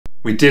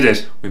We did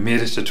it. We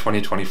made it to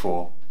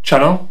 2024.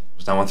 Channel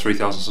is now on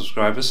 3,000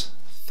 subscribers.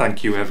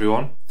 Thank you,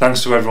 everyone.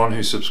 Thanks to everyone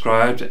who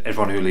subscribed,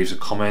 everyone who leaves a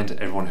comment,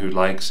 everyone who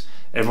likes,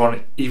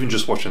 everyone even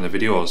just watching the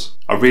videos.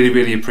 I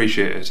really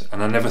appreciate it,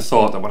 and I never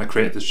thought that when I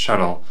created this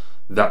channel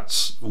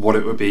that's what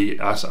it would be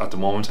at the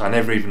moment. I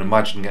never even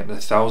imagined getting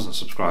 1,000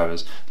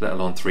 subscribers, let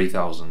alone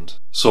 3,000.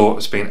 So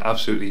it's been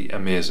absolutely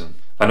amazing.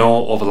 I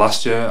know over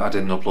last year I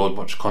didn't upload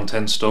much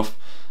content stuff.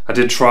 I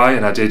did try,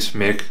 and I did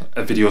make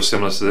a video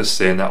similar to this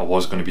saying that I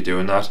was going to be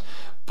doing that,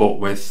 but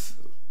with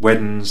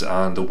weddings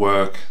and the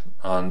work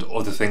and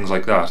other things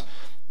like that,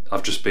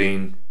 I've just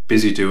been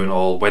busy doing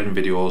all wedding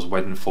videos,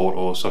 wedding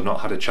photos, so I've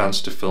not had a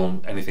chance to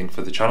film anything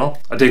for the channel.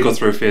 I did go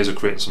through a phase of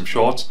creating some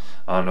shorts,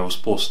 and I was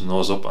posting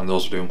those up, and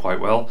those were doing quite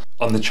well.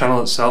 On the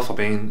channel itself, I've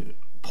been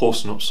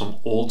posting up some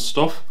old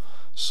stuff.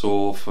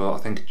 So for I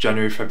think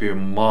January, February,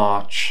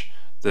 March,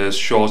 there's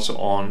shorts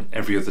on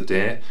every other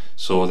day,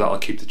 so that'll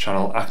keep the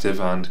channel active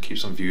and keep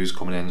some views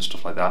coming in and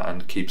stuff like that,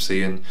 and keep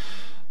seeing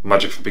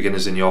Magic for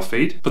Beginners in your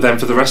feed. But then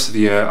for the rest of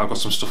the year, I've got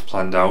some stuff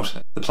planned out.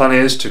 The plan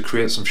is to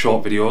create some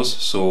short videos,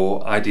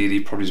 so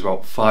ideally probably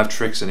about 5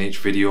 tricks in each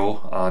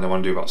video, and I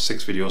want to do about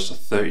 6 videos, so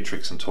 30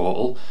 tricks in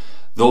total.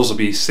 Those will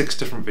be 6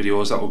 different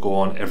videos that will go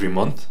on every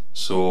month,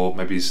 so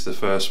maybe it's the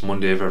first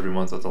Monday of every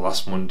month or the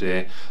last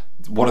Monday.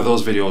 One of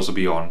those videos will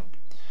be on.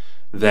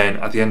 Then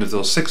at the end of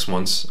those 6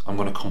 months, I'm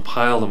going to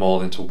compile them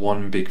all into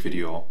one big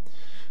video.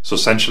 So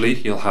essentially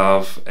you'll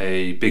have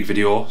a big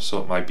video,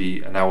 so it might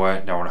be an hour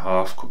and a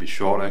half, could be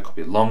shorter, could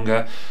be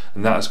longer,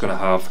 and that is going to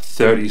have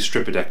 30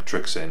 stripper deck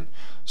tricks in.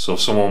 So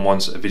if someone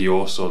wants a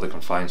video so they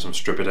can find some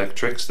stripper deck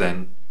tricks,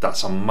 then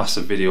that's a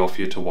massive video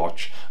for you to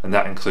watch, and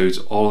that includes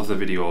all of the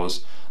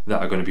videos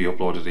that are going to be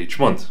uploaded each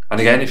month. And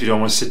again, if you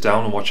don't want to sit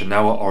down and watch an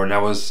hour or an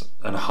hour's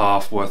and a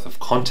half worth of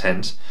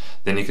content,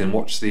 then you can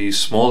watch these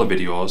smaller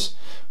videos,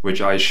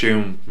 which I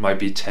assume might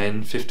be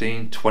 10,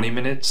 15, 20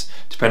 minutes,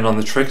 depending on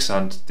the tricks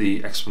and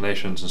the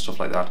explanations and stuff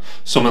like that.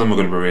 Some of them are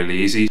going to be really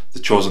easy. The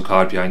chosen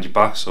card behind your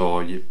back,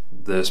 so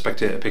the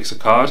spectator picks a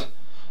card,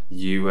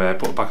 you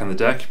put it back in the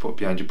deck, you put it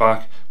behind your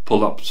back,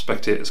 pull that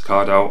spectator's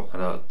card out,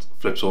 and it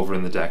flips over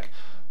in the deck.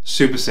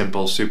 Super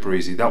simple, super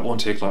easy. That won't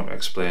take long to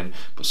explain,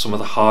 but some of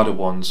the harder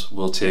ones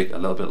will take a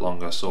little bit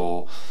longer.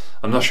 So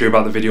I'm not sure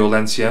about the video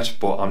lengths yet,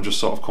 but I'm just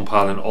sort of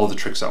compiling all the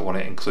tricks that I want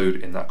to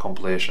include in that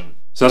compilation.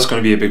 So that's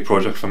going to be a big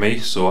project for me,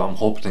 so I'm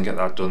hoping to get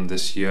that done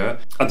this year.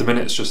 At the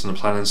minute it's just in the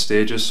planning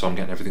stages, so I'm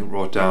getting everything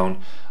wrote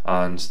down,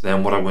 and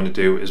then what I'm going to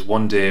do is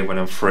one day when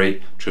I'm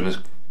free, I'm going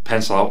to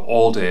pencil out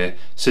all day,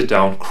 sit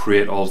down,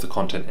 create all of the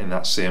content in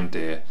that same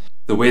day.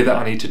 The way that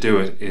I need to do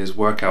it is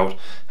work out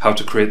how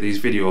to create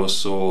these videos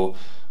so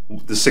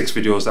the 6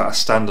 videos that are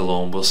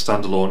standalone will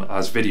stand alone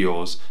as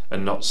videos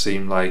and not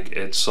seem like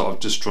it's sort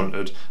of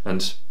disjointed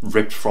and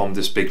ripped from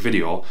this big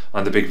video,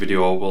 and the big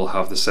video will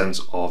have the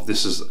sense of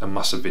this is a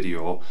massive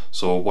video,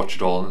 so watch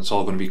it all and it's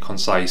all going to be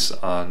concise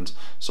and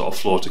sort of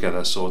flow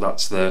together. So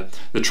that's the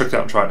trick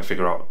that I'm trying to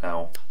figure out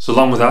now. So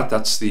along with that,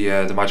 that's the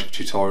magic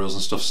tutorials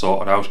and stuff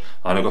sorted out,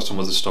 and I've got some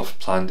other stuff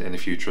planned in the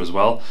future as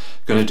well.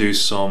 Going to do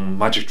some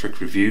magic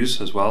trick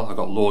reviews as well. I've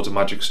got loads of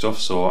magic stuff,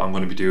 so I'm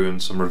going to be doing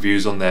some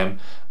reviews on them,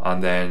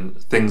 and then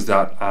things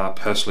that I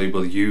personally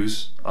will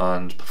use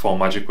and perform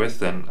magic with,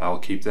 then I'll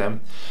keep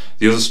them.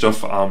 The other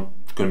stuff I'm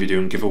going to be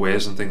doing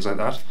giveaways and things like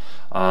that,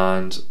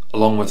 and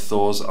along with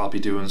those I'll be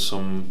doing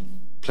some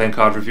playing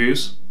card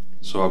reviews.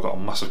 So I've got a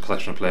massive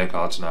collection of playing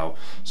cards now,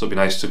 so it'd be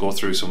nice to go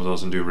through some of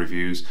those and do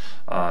reviews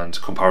and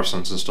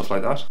comparisons and stuff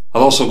like that.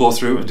 I'll also go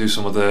through and do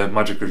some of the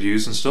magic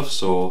reviews and stuff,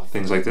 so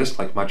things like this,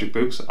 like magic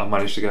books. I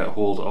managed to get a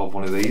hold of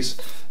one of these.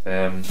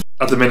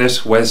 At the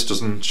minute, Wes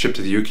doesn't ship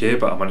to the UK,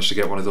 but I managed to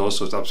get one of those,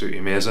 so it's absolutely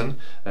amazing.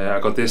 I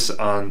got this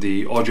and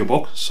the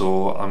audiobook,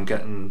 so I'm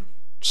getting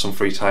some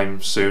free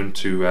time soon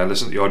to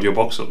listen to the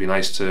audiobook, so it'll be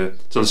nice to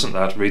listen to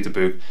that, read the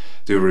book,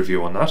 do a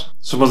review on that.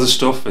 Some other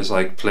stuff is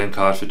like playing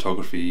card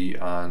photography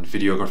and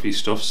videography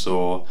stuff,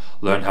 so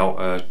learn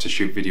how to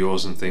shoot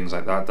videos and things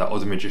like that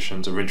other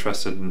magicians are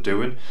interested in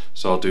doing,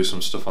 so I'll do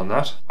some stuff on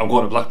that. I'm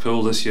going to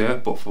Blackpool this year,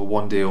 but for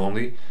one day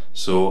only,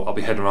 so I'll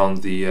be heading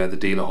around the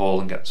dealer hall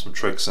and get some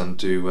tricks and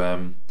do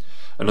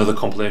another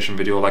compilation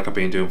video like I've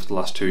been doing for the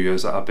last 2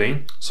 years that I've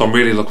been. So I'm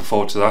really looking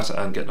forward to that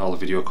and getting all the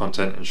video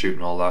content and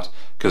shooting all that,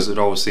 because it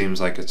always seems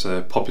like it's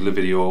a popular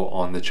video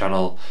on the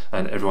channel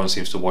and everyone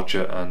seems to watch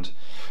it, and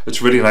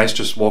it's really nice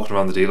just walking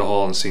around the dealer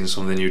hall and seeing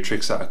some of the new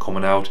tricks that are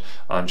coming out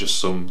and just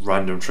some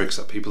random tricks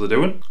that people are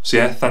doing. So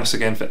yeah, thanks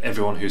again for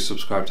everyone who's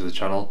subscribed to the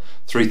channel.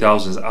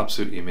 3,000 is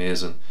absolutely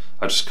amazing.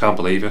 I just can't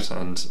believe it,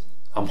 and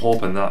I'm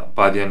hoping that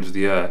by the end of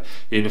the year,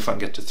 even if I can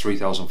get to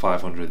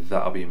 3,500,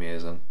 that'll be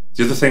amazing.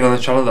 The other thing on the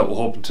channel that we're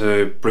hoping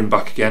to bring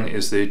back again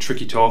is the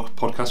Tricky Talk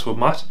podcast with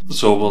Matt.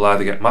 So we'll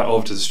either get Matt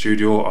over to the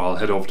studio or I'll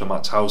head over to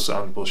Matt's house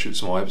and we'll shoot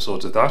some more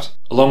episodes of that.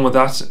 Along with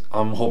that,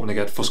 I'm hoping to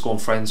get Fusco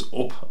and Friends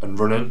up and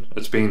running.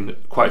 It's been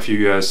quite a few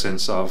years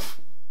since I've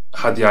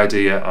had the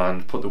idea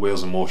and put the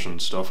wheels in motion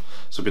and stuff,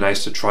 so it'd be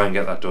nice to try and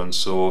get that done.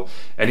 So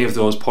any of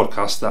those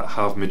podcasts that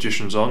have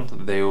magicians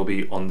on, they will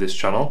be on this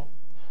channel,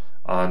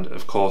 and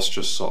of course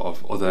just sort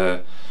of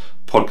other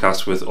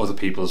podcasts with other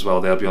people as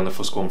well. They'll be on the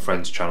Fusco and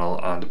Friends channel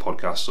and the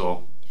podcast,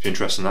 so if you're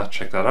interested in that,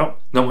 check that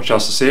out. Not much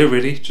else to say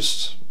really,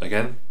 just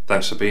again,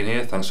 thanks for being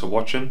here, thanks for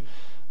watching,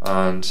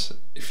 and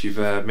if you've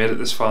made it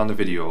this far in the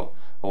video,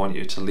 I want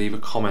you to leave a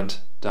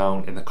comment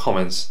down in the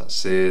comments that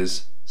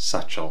says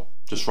Satchel.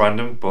 Just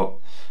random, but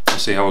we'll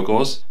see how it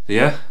goes. But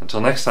yeah, until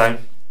next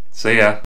time, see ya.